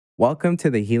Welcome to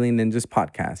the Healing Ninjas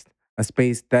podcast, a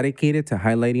space dedicated to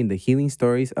highlighting the healing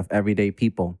stories of everyday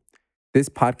people. This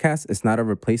podcast is not a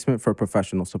replacement for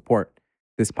professional support.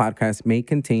 This podcast may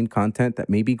contain content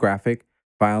that may be graphic,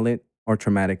 violent, or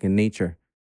traumatic in nature.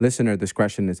 Listener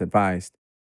discretion is advised.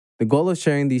 The goal of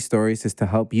sharing these stories is to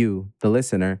help you, the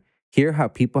listener, hear how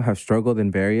people have struggled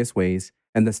in various ways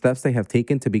and the steps they have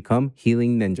taken to become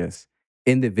healing ninjas,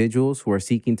 individuals who are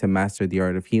seeking to master the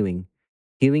art of healing.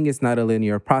 Healing is not a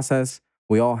linear process.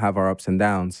 We all have our ups and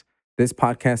downs. This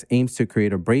podcast aims to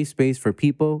create a brave space for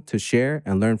people to share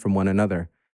and learn from one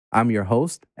another. I'm your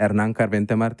host, Hernan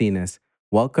Carvente Martinez.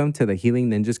 Welcome to the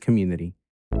Healing Ninjas community.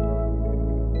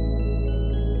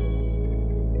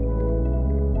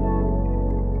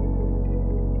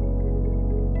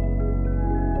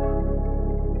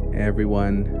 Hey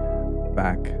everyone,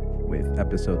 back with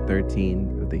episode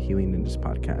 13 of the Healing Ninjas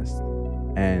podcast.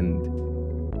 And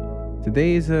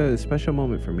today is a special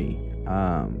moment for me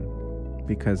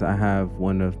because I have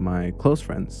one of my close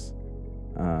friends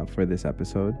for this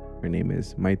episode. Her name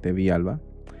is Maite Villalba.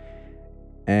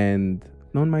 And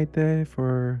known Maite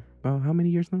for about how many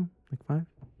years now? Like 5?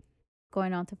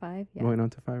 Going on to 5, yeah. Going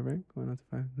on to 5, right? Going on to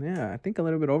 5. Yeah, I think a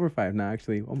little bit over 5 now,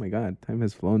 actually. Oh my God, time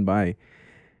has flown by.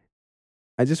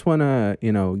 I just want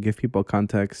to, give people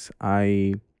context.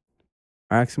 I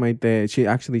asked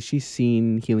Maite, she's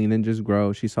seen Healing Ninjas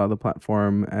grow. She saw the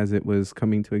platform as it was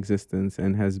coming to existence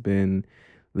and has been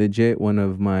legit one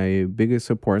of my biggest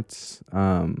supports.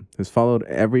 Has followed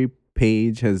every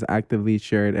page, has actively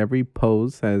shared every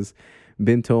post, has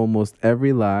been to almost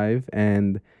every live.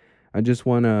 And I just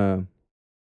want to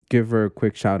give her a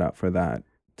quick shout out for that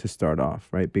to start off,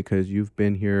 right? Because you've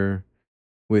been here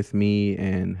with me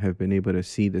and have been able to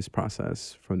see this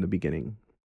process from the beginning.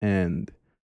 And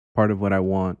part of what I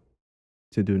want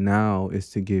to do now is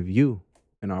to give you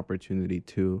an opportunity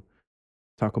to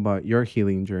talk about your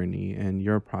healing journey and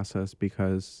your process,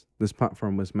 because this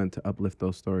platform was meant to uplift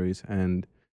those stories. And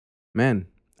man,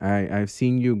 I've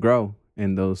seen you grow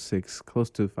in those close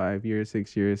to 5 years,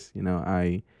 6 years.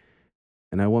 I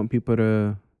want people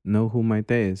to know who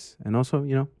Maite is. And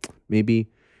also, maybe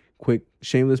quick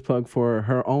shameless plug for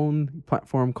her own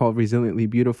platform called Resiliently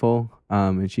Beautiful.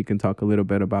 And she can talk a little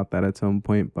bit about that at some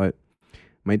point. But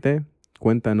Maite,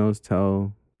 cuéntanos,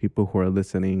 tell people who are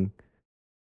listening,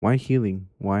 why healing?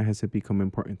 Why has it become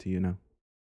important to you now?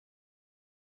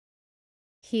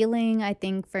 Healing, I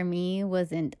think for me,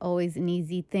 wasn't always an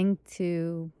easy thing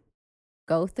to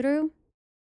go through.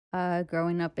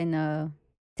 Growing up in a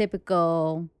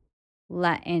typical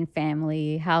Latin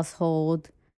family household,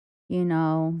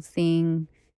 seeing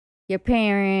your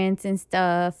parents and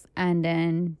stuff, and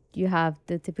then you have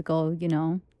the typical,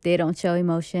 they don't show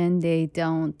emotion, they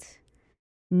don't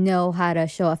know how to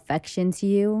show affection to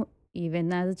you,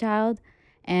 even as a child.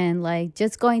 And like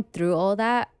just going through all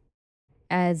that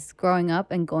as growing up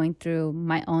and going through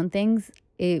my own things,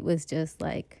 it was just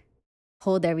like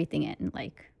hold everything in,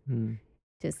 like Mm.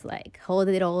 just like hold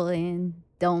it all in,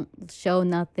 don't show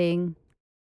nothing.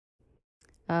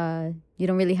 You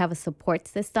don't really have a support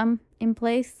system in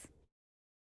place.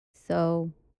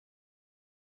 So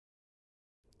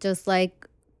just like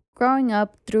growing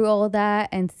up through all that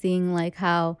and seeing like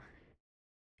how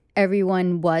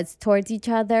everyone was towards each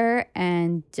other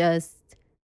and just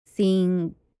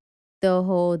seeing the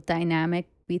whole dynamic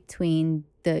between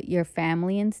your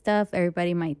family and stuff.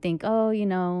 Everybody might think, oh,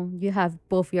 you have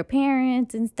both your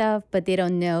parents and stuff, but they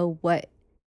don't know what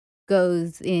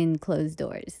goes in closed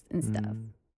doors and stuff. Mm.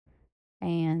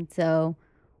 And so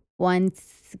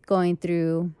once going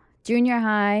through junior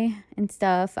high and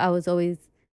stuff, I was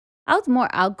more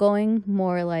outgoing,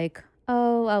 more like,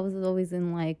 oh, I was always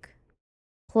in like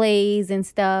plays and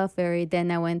stuff. Or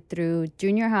then I went through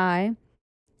junior high.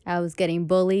 I was getting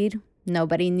bullied.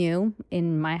 Nobody knew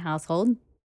in my household.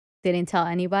 Didn't tell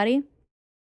anybody.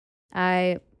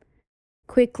 I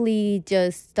quickly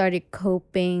just started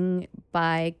coping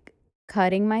by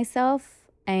cutting myself,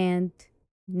 and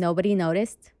nobody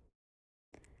noticed.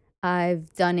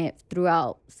 I've done it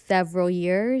throughout several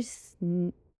years.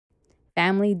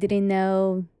 Family didn't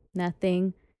know,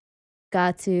 nothing.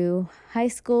 Got to high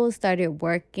school, started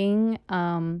working.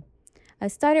 I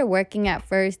started working at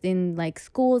first in like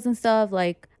schools and stuff,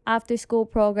 like after school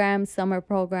programs, summer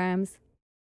programs.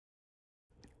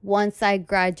 Once I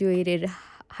graduated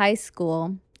high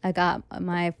school, I got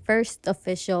my first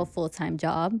official full time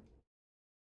job.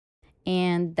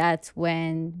 And that's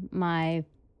when my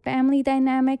family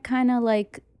dynamic kind of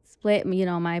like split.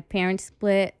 My parents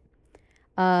split.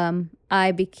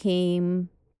 I became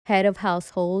head of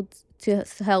household to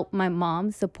help my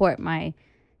mom support my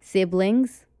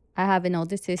siblings. I have an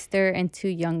older sister and two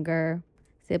younger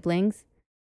siblings.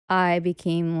 I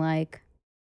became like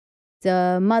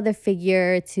the mother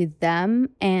figure to them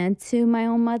and to my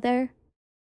own mother.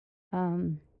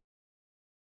 Um,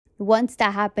 Once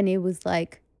that happened, it was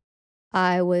like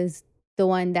I was the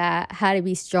one that had to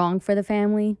be strong for the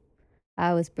family.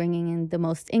 I was bringing in the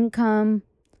most income.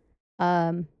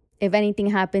 Um, if anything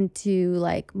happened to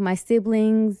like my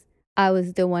siblings, I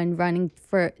was the one running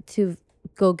for to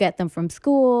go get them from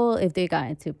school. If they got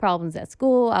into problems at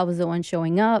school, I was the one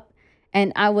showing up,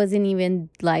 and I wasn't even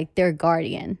like their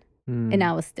guardian, and Mm.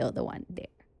 I was still the one there.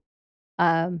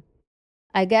 Um,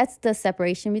 I guess the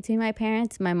separation between my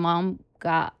parents, my mom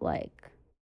got like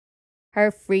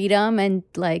her freedom and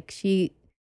like she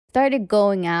started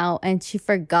going out and she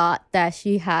forgot that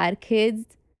she had kids,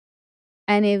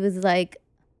 and it was like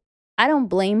I don't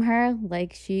blame her.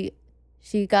 Like she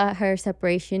got her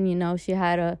separation, she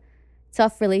had a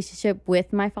tough relationship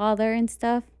with my father and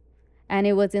stuff, and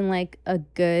it wasn't like a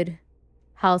good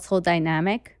household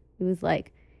dynamic. It was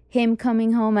like him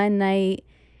coming home at night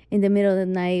in the middle of the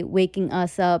night, waking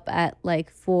us up at like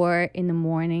 4 in the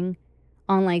morning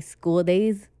on like school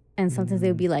days, and sometimes it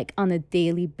would Mm. be like on a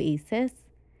daily basis.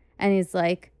 And it's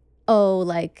like, oh,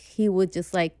 like he would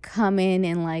just like come in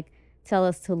and like tell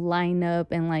us to line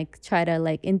up and like try to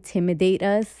like intimidate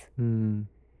us, Mm.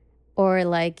 or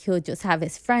like he'll just have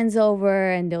his friends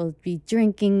over and they'll be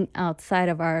drinking outside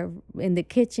of our in the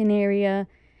kitchen area,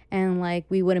 and like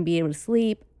we wouldn't be able to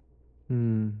sleep.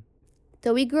 Mm.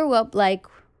 So we grew up like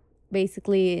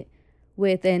basically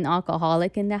with an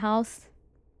alcoholic in the house,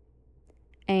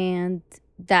 and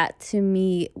that to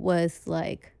me was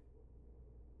like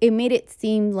it made it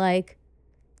seem like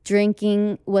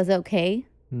drinking was okay.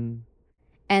 Mm.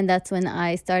 And that's when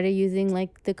I started using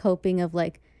like the coping of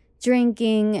like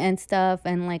drinking and stuff,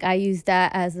 and like I used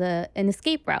that as an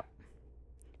escape route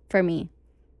for me.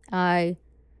 I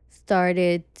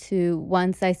started to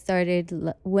once I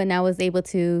started when I was able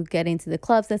to get into the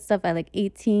clubs and stuff at like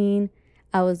 18,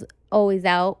 I was always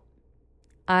out.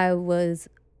 I was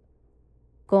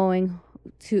going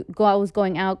I was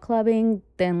going out clubbing,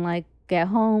 then like get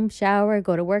home, shower,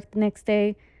 go to work the next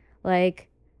day. Like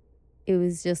it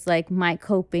was just like my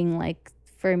coping, like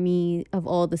for me, of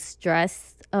all the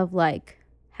stress of like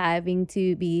having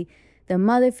to be the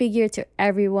mother figure to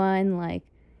everyone, like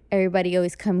everybody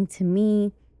always coming to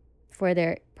me for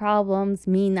their problems,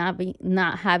 me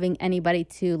not having anybody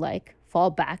to like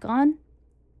fall back on.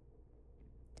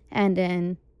 And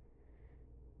then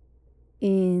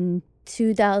in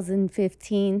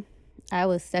 2015, I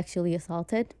was sexually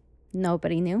assaulted.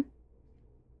 Nobody knew.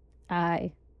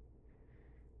 I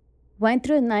went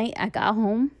through the night. I got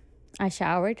home. I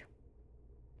showered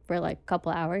for like a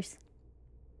couple hours.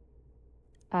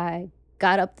 I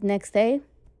got up the next day,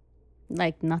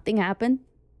 like nothing happened,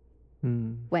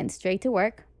 Mm. went straight to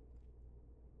work.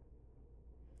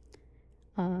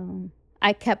 Um,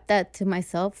 I kept that to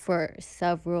myself for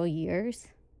several years,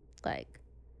 like,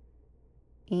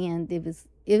 and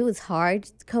it was hard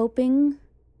coping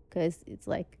because it's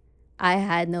like I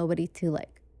had nobody to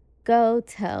like go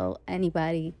tell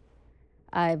anybody.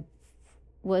 I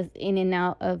was in and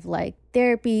out of like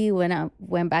therapy when I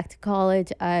went back to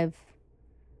college. I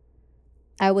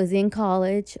was in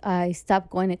college. I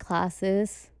stopped going to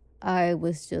classes. I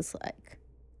was just like,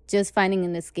 just finding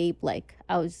an escape. Like,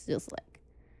 I was just like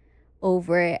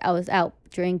over it. I was out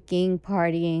drinking,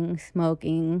 partying,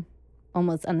 smoking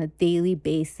almost on a daily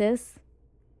basis.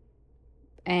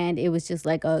 And it was just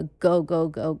like a go, go,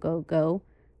 go, go, go.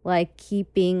 Like,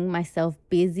 keeping myself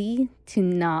busy to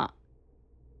not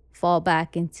fall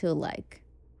back into like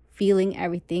feeling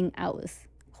everything I was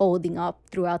holding up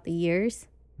throughout the years.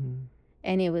 Mm.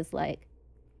 And it was like,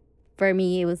 for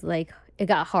me, it was like it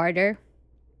got harder.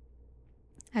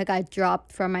 I got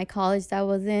dropped from my college that I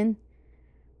was in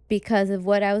because of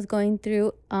what I was going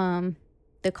through.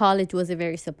 The college wasn't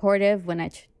very supportive when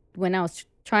I was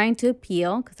trying to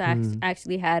appeal, because I Mm.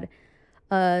 actually had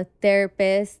a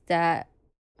therapist that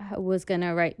was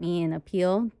gonna write me an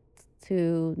appeal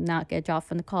to not get dropped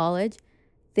from the college.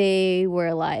 They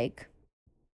were like,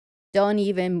 "Don't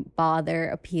even bother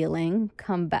appealing.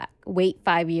 Come back. Wait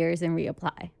 5 years and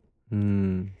reapply."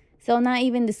 Mm. So not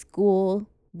even the school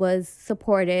was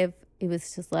supportive. It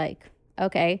was just like,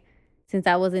 okay, since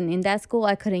I wasn't in that school,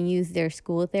 I couldn't use their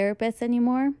school therapists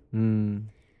anymore. Mm.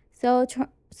 So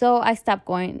I stopped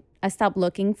going. I stopped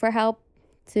looking for help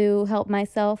to help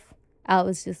myself. I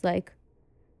was just like,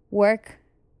 work,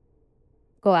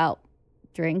 go out,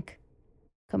 drink,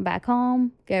 come back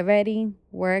home, get ready,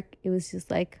 work. It was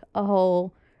just like a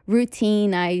whole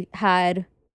routine I had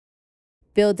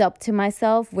build up to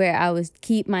myself where I would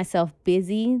keep myself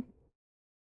busy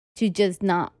to just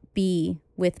not be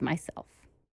with myself.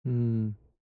 Mm.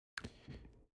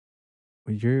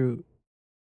 Well,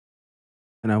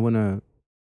 and I want to,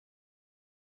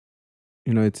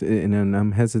 and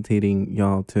I'm hesitating,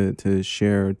 y'all, to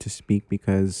share, to speak,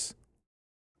 because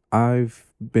I've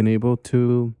been able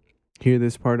to hear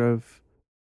this part of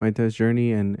my dad's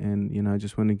journey, and I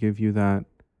just want to give you that.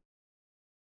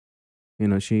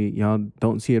 Y'all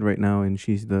don't see it right now, and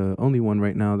she's the only one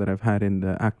right now that I've had in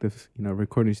the active,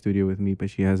 recording studio with me, but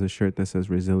she has a shirt that says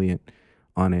resilient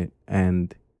on it.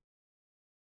 And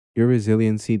your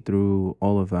resiliency through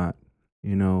all of that,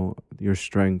 your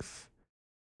strength,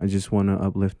 I just want to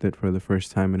uplift it for the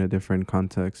first time in a different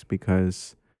context,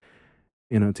 because,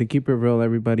 to keep it real,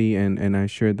 everybody, and I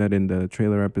shared that in the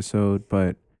trailer episode,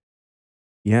 but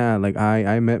yeah, like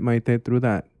I met my dad through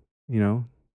that, you know,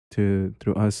 to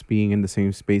through us being in the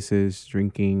same spaces,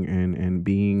 drinking and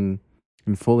being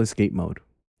in full escape mode.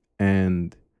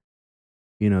 And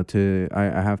I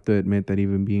have to admit that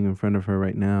even being in front of her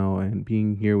right now and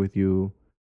being here with you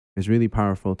is really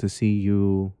powerful, to see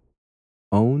you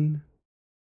own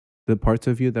the parts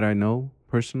of you that I know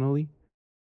personally,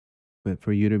 but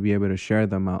for you to be able to share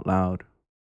them out loud.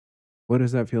 What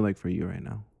does that feel like for you right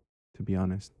now, to be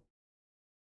honest?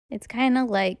 It's kind of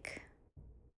like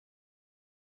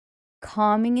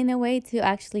calming in a way to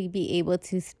actually be able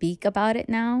to speak about it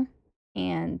now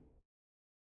and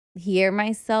hear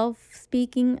myself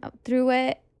speaking through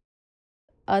it,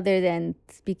 other than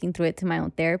speaking through it to my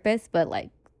own therapist, but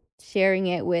like sharing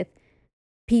it with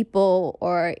people,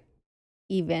 or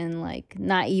even like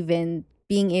not even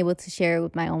being able to share it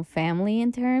with my own family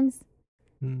in terms.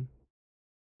 Mm,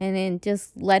 And then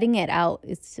just letting it out,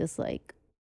 it's just like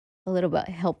a little bit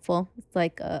helpful. It's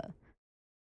like a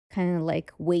kind of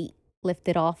like weight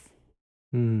lifted off.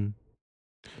 mm.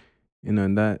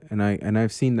 And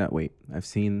I've seen that weight. I've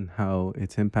seen how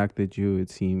it's impacted you.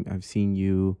 I've seen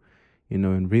you,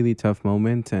 in really tough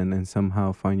moments, and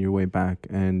somehow find your way back.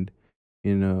 And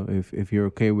if you're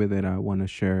okay with it, I want to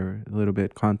share a little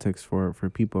bit context for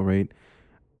people, right?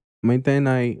 Maite and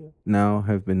I now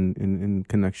have been in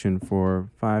connection for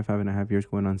 5.5 years,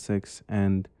 going on 6.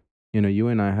 And you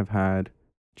and I have had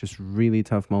just really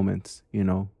tough moments,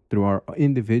 through our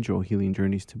individual healing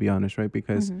journeys, to be honest, right?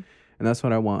 Because, Hmm. and that's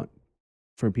what I want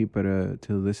for people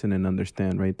to listen and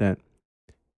understand, right? That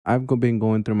been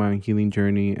going through my own healing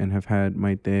journey, and have had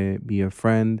Maite be a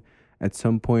friend. At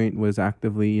some point, was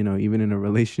actively, even in a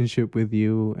relationship with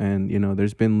you, and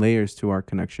there's been layers to our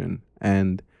connection.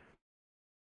 And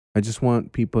I just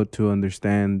want people to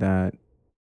understand that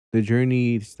the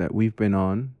journeys that we've been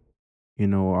on,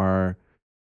 are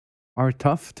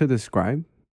tough to describe.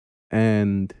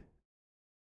 And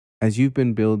as you've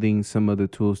been building some of the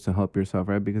tools to help yourself,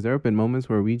 right? Because there have been moments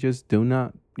where we just do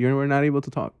not, we're not able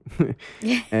to talk.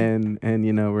 Yeah. And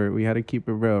we had to keep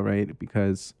it real, right?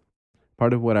 Because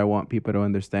part of what I want people to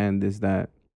understand is that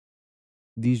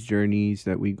these journeys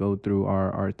that we go through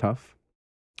are tough.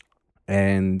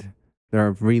 And there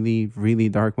are really, really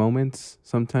dark moments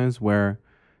sometimes where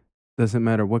doesn't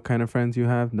matter what kind of friends you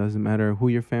have, doesn't matter who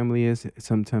your family is,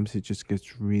 sometimes it just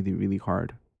gets really, really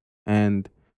hard. And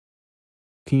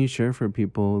can you share for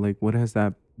people, like, what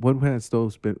have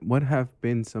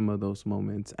been some of those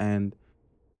moments, and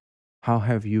how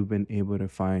have you been able to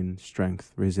find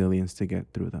strength, resilience to get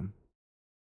through them?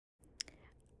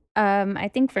 I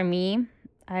think for me,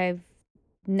 I've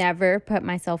never put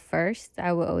myself first.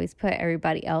 I will always put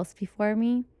everybody else before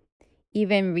me.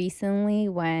 Even recently,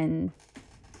 when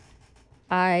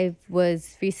I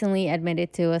was recently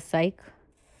admitted to a psych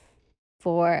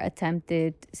for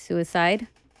attempted suicide,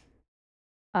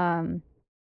 um,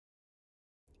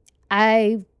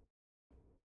 I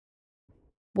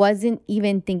wasn't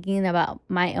even thinking about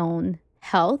my own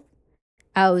health.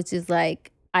 I was just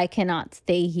like, I cannot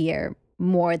stay here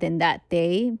more than that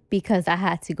day because I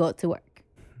had to go to work.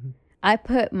 I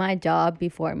put my job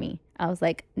before me. I was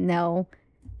like, no.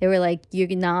 They were like, you're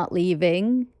not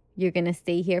leaving. You're going to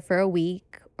stay here for a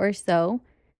week or so.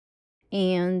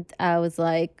 And I was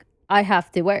like, I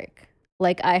have to work.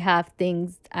 Like, I have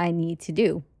things I need to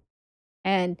do.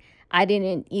 And I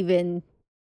didn't even,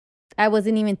 I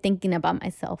wasn't even thinking about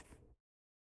myself.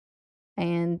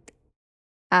 And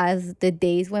as the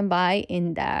days went by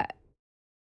in that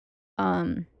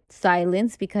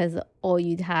silence, because all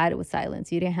you'd had was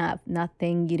silence. You didn't have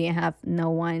nothing, you didn't have no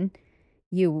one.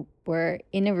 You were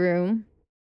in a room,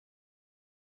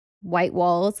 white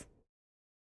walls.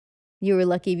 You were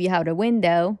lucky if you had a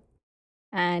window,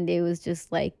 and it was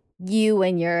just like you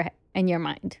and your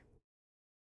mind.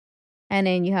 And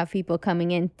then you have people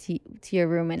coming into to your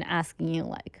room and asking you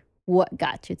like, what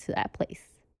got you to that place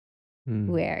Mm.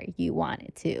 where you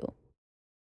wanted to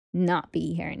not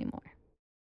be here anymore?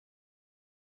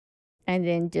 And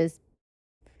then just,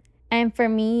 and for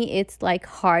me, it's like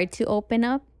hard to open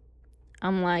up.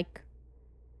 I'm like,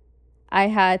 I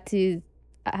had to,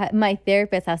 my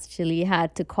therapist actually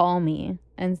had to call me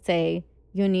and say,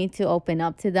 you need to open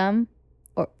up to them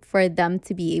or for them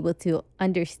to be able to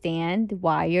understand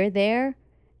why you're there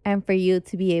and for you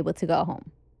to be able to go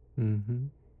home. Mm-hmm.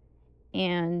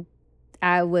 And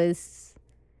I was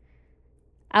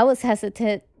I was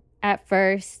hesitant at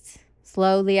first.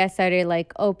 Slowly I started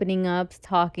like opening up,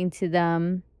 talking to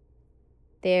them.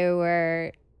 They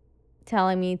were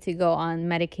telling me to go on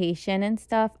medication and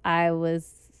stuff. I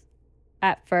was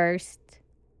at first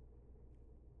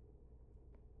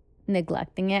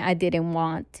neglecting it. I didn't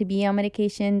want to be on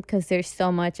medication because there's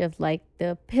so much of like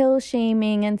the pill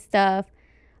shaming and stuff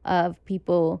of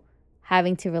people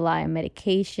having to rely on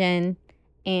medication.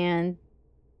 And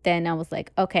then I was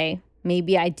like, okay,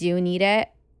 maybe I do need it.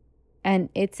 And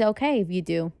it's okay if you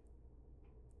do.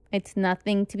 It's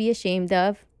nothing to be ashamed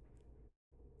of.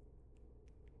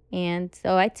 And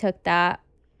so I took that.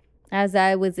 As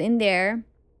I was in there,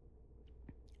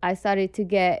 I started to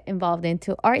get involved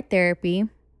into art therapy,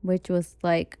 which was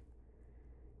like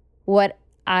what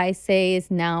I say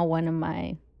is now one of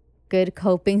my good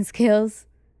coping skills,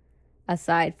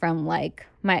 aside from like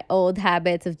my old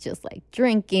habits of just like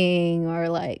drinking or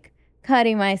like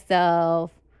cutting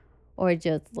myself or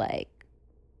just like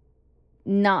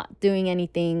not doing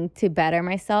anything to better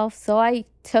myself. So I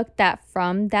took that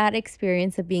from that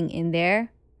experience of being in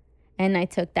there and I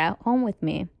took that home with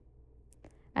me.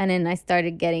 And then I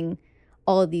started getting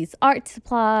all these art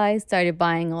supplies, started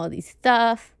buying all these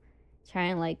stuff,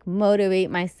 trying to like motivate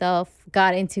myself,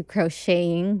 got into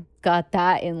crocheting, got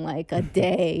that in like a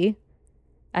day.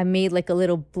 I made like a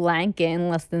little blanket in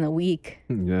less than a week.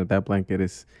 Yeah, that blanket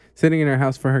is sitting in her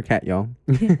house for her cat, y'all.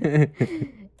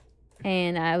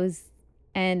 And I was,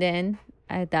 and then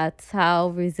that's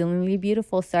how Resiliently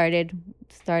Beautiful started.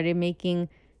 Started making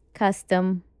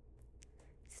custom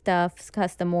stuff,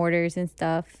 custom orders and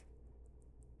stuff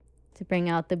to bring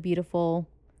out the beautiful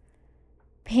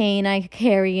pain I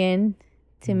carry in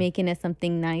to making it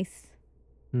something nice.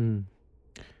 Mm.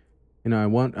 I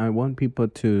want people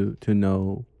to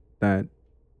know that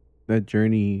that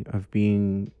journey of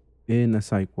being in a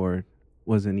psych ward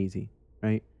wasn't easy,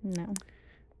 right? No.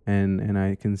 And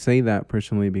I can say that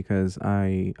personally because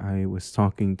I was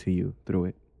talking to you through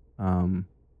it. Um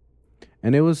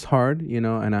and it was hard,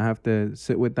 and I have to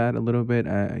sit with that a little bit.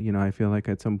 I feel like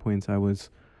at some points I was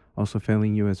also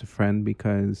failing you as a friend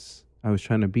because I was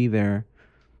trying to be there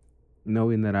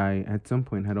knowing that I at some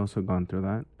point had also gone through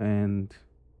that, and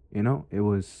it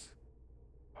was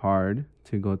hard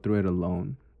to go through it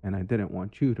alone, and I didn't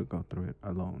want you to go through it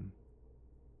alone.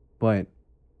 But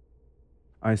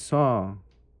I saw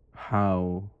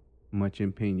how much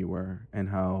in pain you were and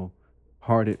how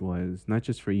hard it was, not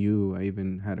just for you. I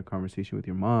even had a conversation with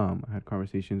your mom. I had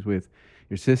conversations with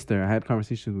your sister. I had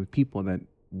conversations with people that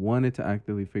wanted to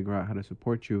actively figure out how to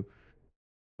support you,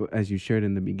 but as you shared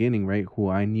in the beginning, right, who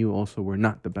I knew also were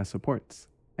not the best supports.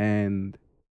 And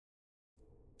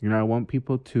I want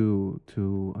people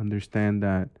to understand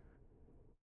that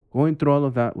going through all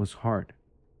of that was hard.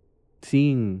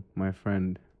 Seeing my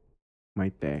friend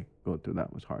Maite go through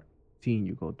that was hard. Seeing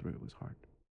you go through it was hard.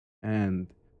 And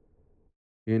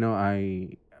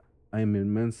I am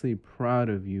immensely proud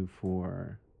of you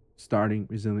for starting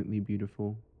Resiliently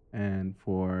Beautiful and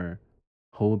for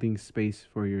holding space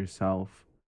for yourself.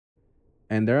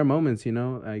 And there are moments,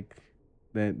 like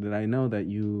that I know that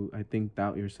you, I think,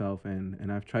 doubt yourself,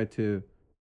 and I've tried to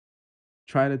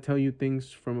tell you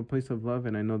things from a place of love,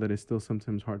 and I know that it's still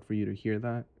sometimes hard for you to hear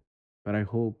that, but I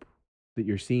hope that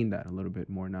you're seeing that a little bit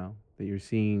more now, that you're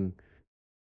seeing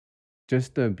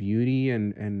just the beauty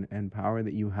and power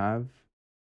that you have,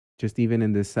 just even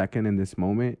in this second, in this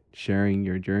moment, sharing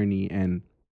your journey and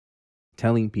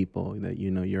telling people that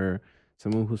you're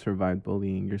someone who survived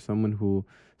bullying, you're someone who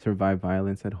survived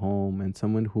violence at home, and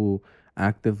someone who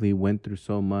actively went through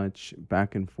so much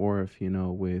back and forth,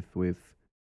 with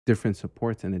different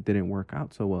supports, and it didn't work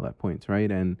out so well at points,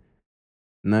 right? And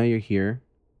now you're here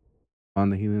on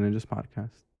the Healing Ninjas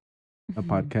podcast, a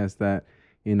podcast that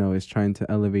is trying to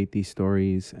elevate these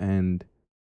stories. And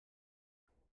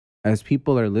as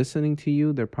people are listening to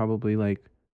you, they're probably like,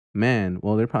 man,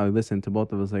 well, they're probably listening to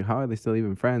both of us like, how are they still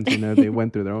even friends? They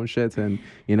went through their own shits, and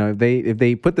if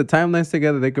they put the timelines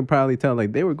together, they could probably tell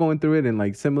like they were going through it in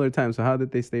like similar times. So how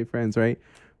did they stay friends, right?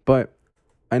 But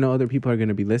I know other people are going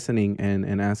to be listening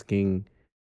and asking,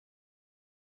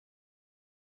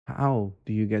 how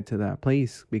do you get to that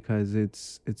place? Because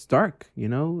it's dark,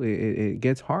 it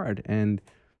gets hard. And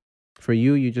for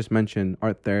you, you just mentioned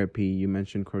art therapy, you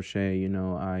mentioned crochet.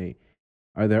 I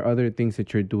Are there other things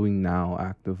that you're doing now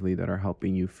actively that are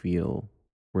helping you feel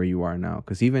where you are now?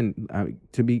 Because even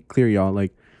to be clear, y'all,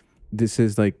 like this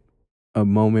is like a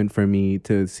moment for me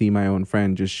to see my own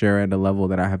friend just share at a level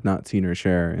that I have not seen her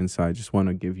share. And so I just want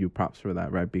to give you props for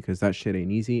that, right? Because that shit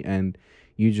ain't easy. And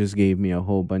you just gave me a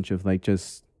whole bunch of like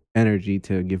just energy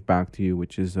to give back to you,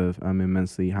 which is I'm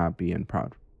immensely happy and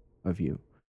proud of you.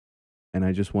 And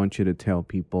I just want you to tell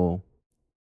people,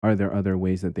 are there other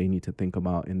ways that they need to think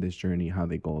about in this journey, how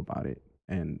they go about it,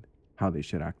 and how they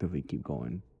should actively keep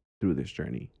going through this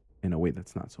journey in a way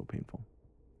that's not so painful?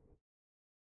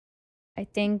 I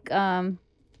think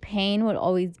pain would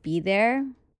always be there.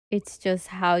 It's just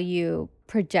how you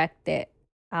project it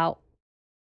out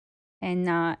and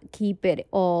not keep it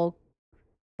all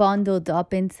bundled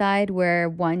up inside, where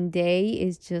one day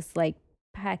is just like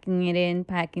packing it in,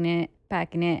 packing it,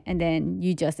 and then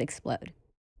you just explode.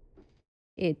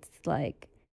 It's like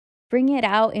bring it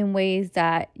out in ways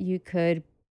that you could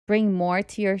bring more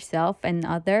to yourself and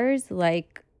others.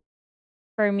 Like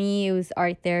for me, it was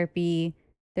art therapy,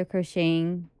 the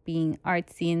crocheting, being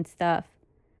artsy and stuff.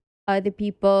 Other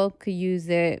people could use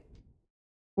it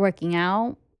working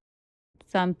out.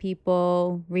 Some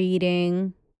people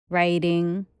reading,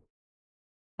 writing.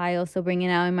 I also bring it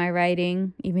out in my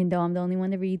writing, even though I'm the only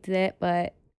one that reads it,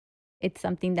 but it's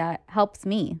something that helps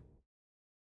me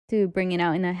to bring it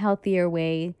out in a healthier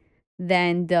way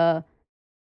than the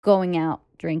going out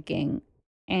drinking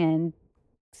and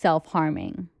self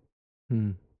harming.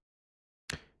 Hmm.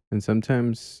 And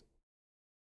sometimes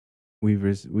we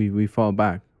fall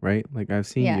back, right? Like I've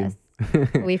seen Yes, you.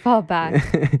 we fall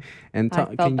back. And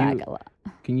I fell back a lot.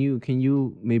 can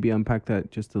you maybe unpack that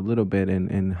just a little bit,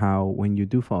 and how when you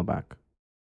do fall back,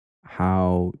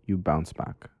 how you bounce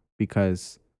back?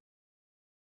 Because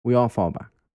we all fall back.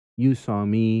 You saw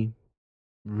me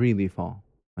really fall,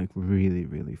 like really,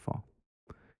 really fall.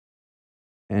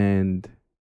 And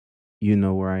you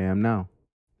know where I am now.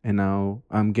 And now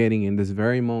I'm getting in this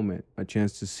very moment a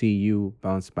chance to see you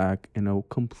bounce back in a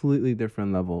completely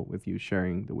different level with you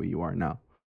sharing the way you are now.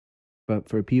 But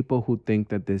for people who think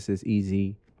that this is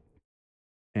easy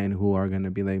and who are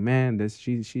gonna be like, man, this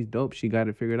she's dope. She got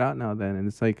it figured out now then. And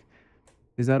it's like,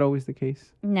 is that always the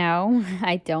case? No,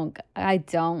 I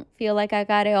don't feel like I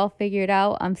got it all figured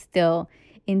out. I'm still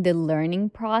in the learning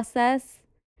process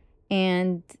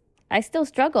and I still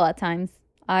struggle at times.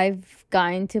 I've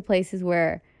gotten to places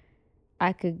where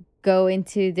I could go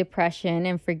into depression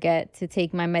and forget to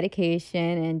take my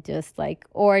medication and just like,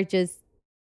 or just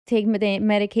take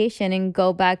medication and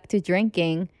go back to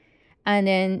drinking. And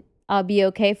then I'll be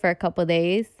okay for a couple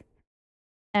days.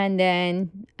 And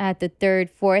then at the third,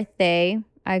 fourth day,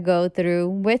 I go through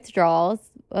withdrawals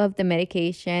of the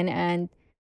medication and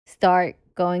start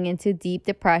going into deep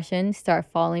depression, start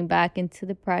falling back into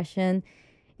depression,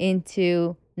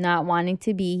 into not wanting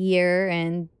to be here.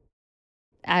 And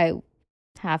I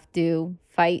have to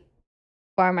fight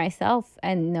for myself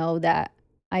and know that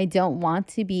I don't want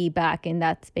to be back in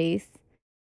that space,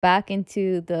 back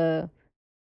into the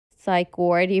psych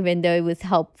ward, even though it was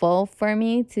helpful for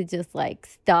me to just like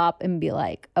stop and be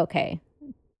like, okay,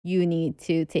 you need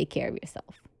to take care of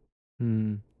yourself.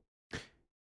 Hmm.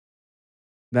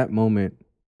 That moment,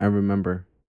 I remember.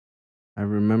 I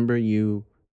remember you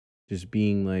just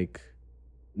being like,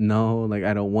 no, like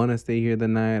I don't want to stay here the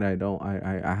night. I don't.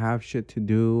 I have shit to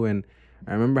do, and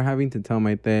I remember having to tell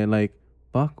my dad like,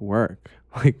 fuck work,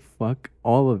 like fuck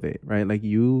all of it, right? Like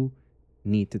you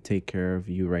need to take care of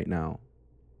you right now,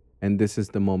 and this is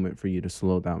the moment for you to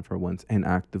slow down for once and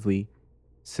actively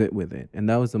sit with it. And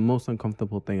that was the most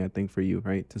uncomfortable thing I think for you,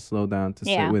 right? To slow down, to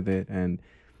sit Yeah. with it. And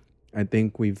I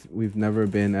think we've never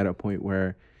been at a point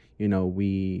where,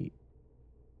 we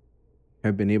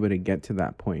have been able to get to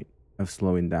that point of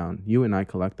slowing down. You and I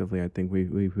collectively, I think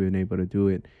we've been able to do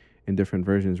it in different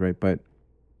versions, right? But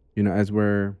as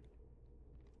we're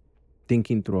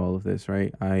thinking through all of this,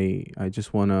 right? I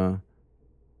just want to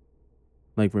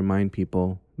like remind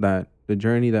people that the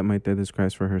journey that my dad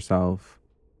describes for herself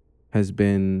has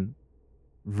been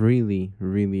really,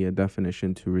 really a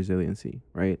definition to resiliency,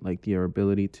 right? Like your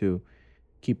ability to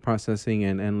keep processing,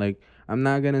 and like I'm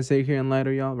not gonna sit here and lie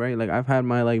to y'all, right? Like I've had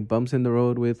my like bumps in the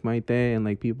road with my day, and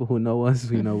like people who know us,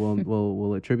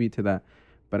 will attribute to that.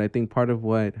 But I think part of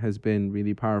what has been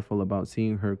really powerful about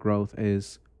seeing her growth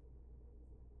is,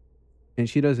 and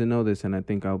she doesn't know this, and I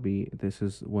think I'll be this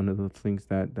is one of the things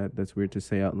that's weird to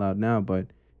say out loud now, but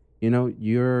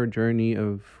Your journey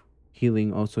of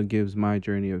healing also gives my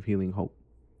journey of healing hope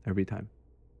every time.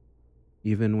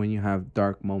 Even when you have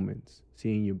dark moments,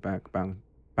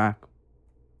 back,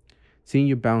 seeing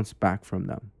you bounce back from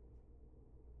them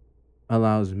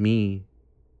allows me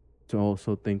to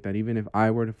also think that even if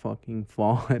I were to fucking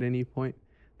fall at any point,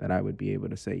 that I would be able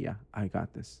to say, yeah, I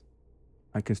got this.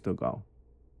 I can still go.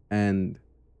 And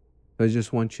I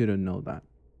just want you to know that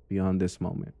beyond this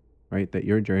moment, right? That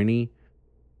your journey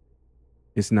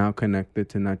is now connected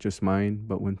to not just mine,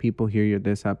 but when people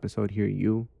this episode, hear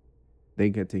you, they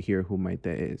get to hear who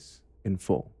Maite is in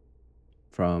full.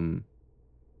 From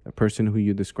the person who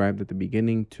you described at the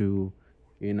beginning to,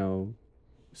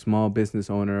 small business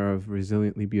owner of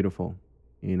Resiliently Beautiful,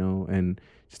 and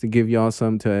just to give y'all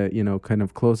some to, kind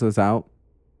of close us out.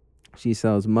 She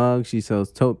sells mugs, she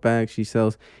sells tote bags, she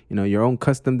sells, your own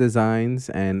custom designs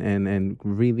and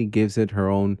really gives it her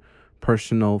own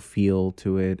personal feel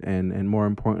to it. And more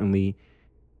importantly,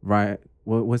 right,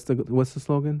 what's the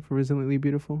slogan for Resiliently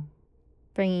Beautiful?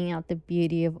 Bringing out the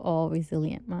beauty of all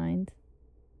resilient minds.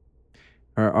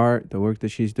 Her art, the work that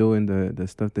she's doing, the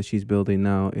stuff that she's building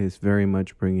now is very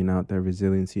much bringing out the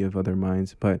resiliency of other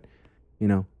minds. But,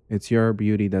 it's your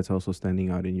beauty that's also standing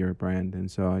out in your brand.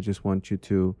 And so I just want you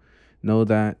to know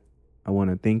that. I want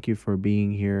to thank you for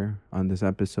being here on this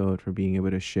episode, for being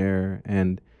able to share.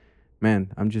 And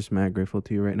man, I'm just mad grateful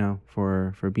to you right now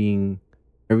for being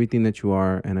everything that you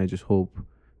are. And I just hope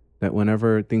that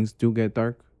whenever things do get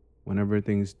dark, whenever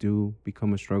things do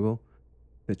become a struggle,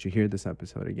 that you hear this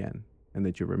episode again and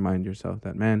that you remind yourself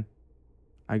that, man,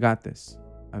 I got this.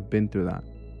 I've been through that.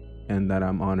 And that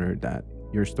I'm honored that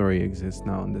your story exists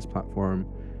now on this platform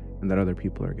and that other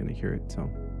people are going to hear it. So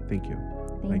thank you.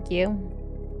 Thank you.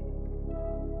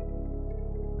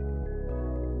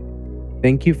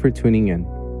 Thank you for tuning in.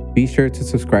 Be sure to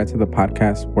subscribe to the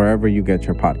podcast wherever you get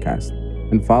your podcast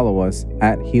and follow us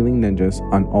at Healing Ninjas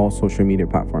on all social media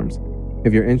platforms.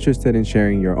 If you're interested in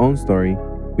sharing your own story,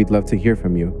 we'd love to hear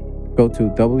from you. Go to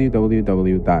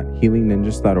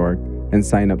www.healingninjas.org and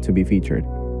sign up to be featured.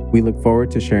 We look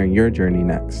forward to sharing your journey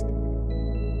next.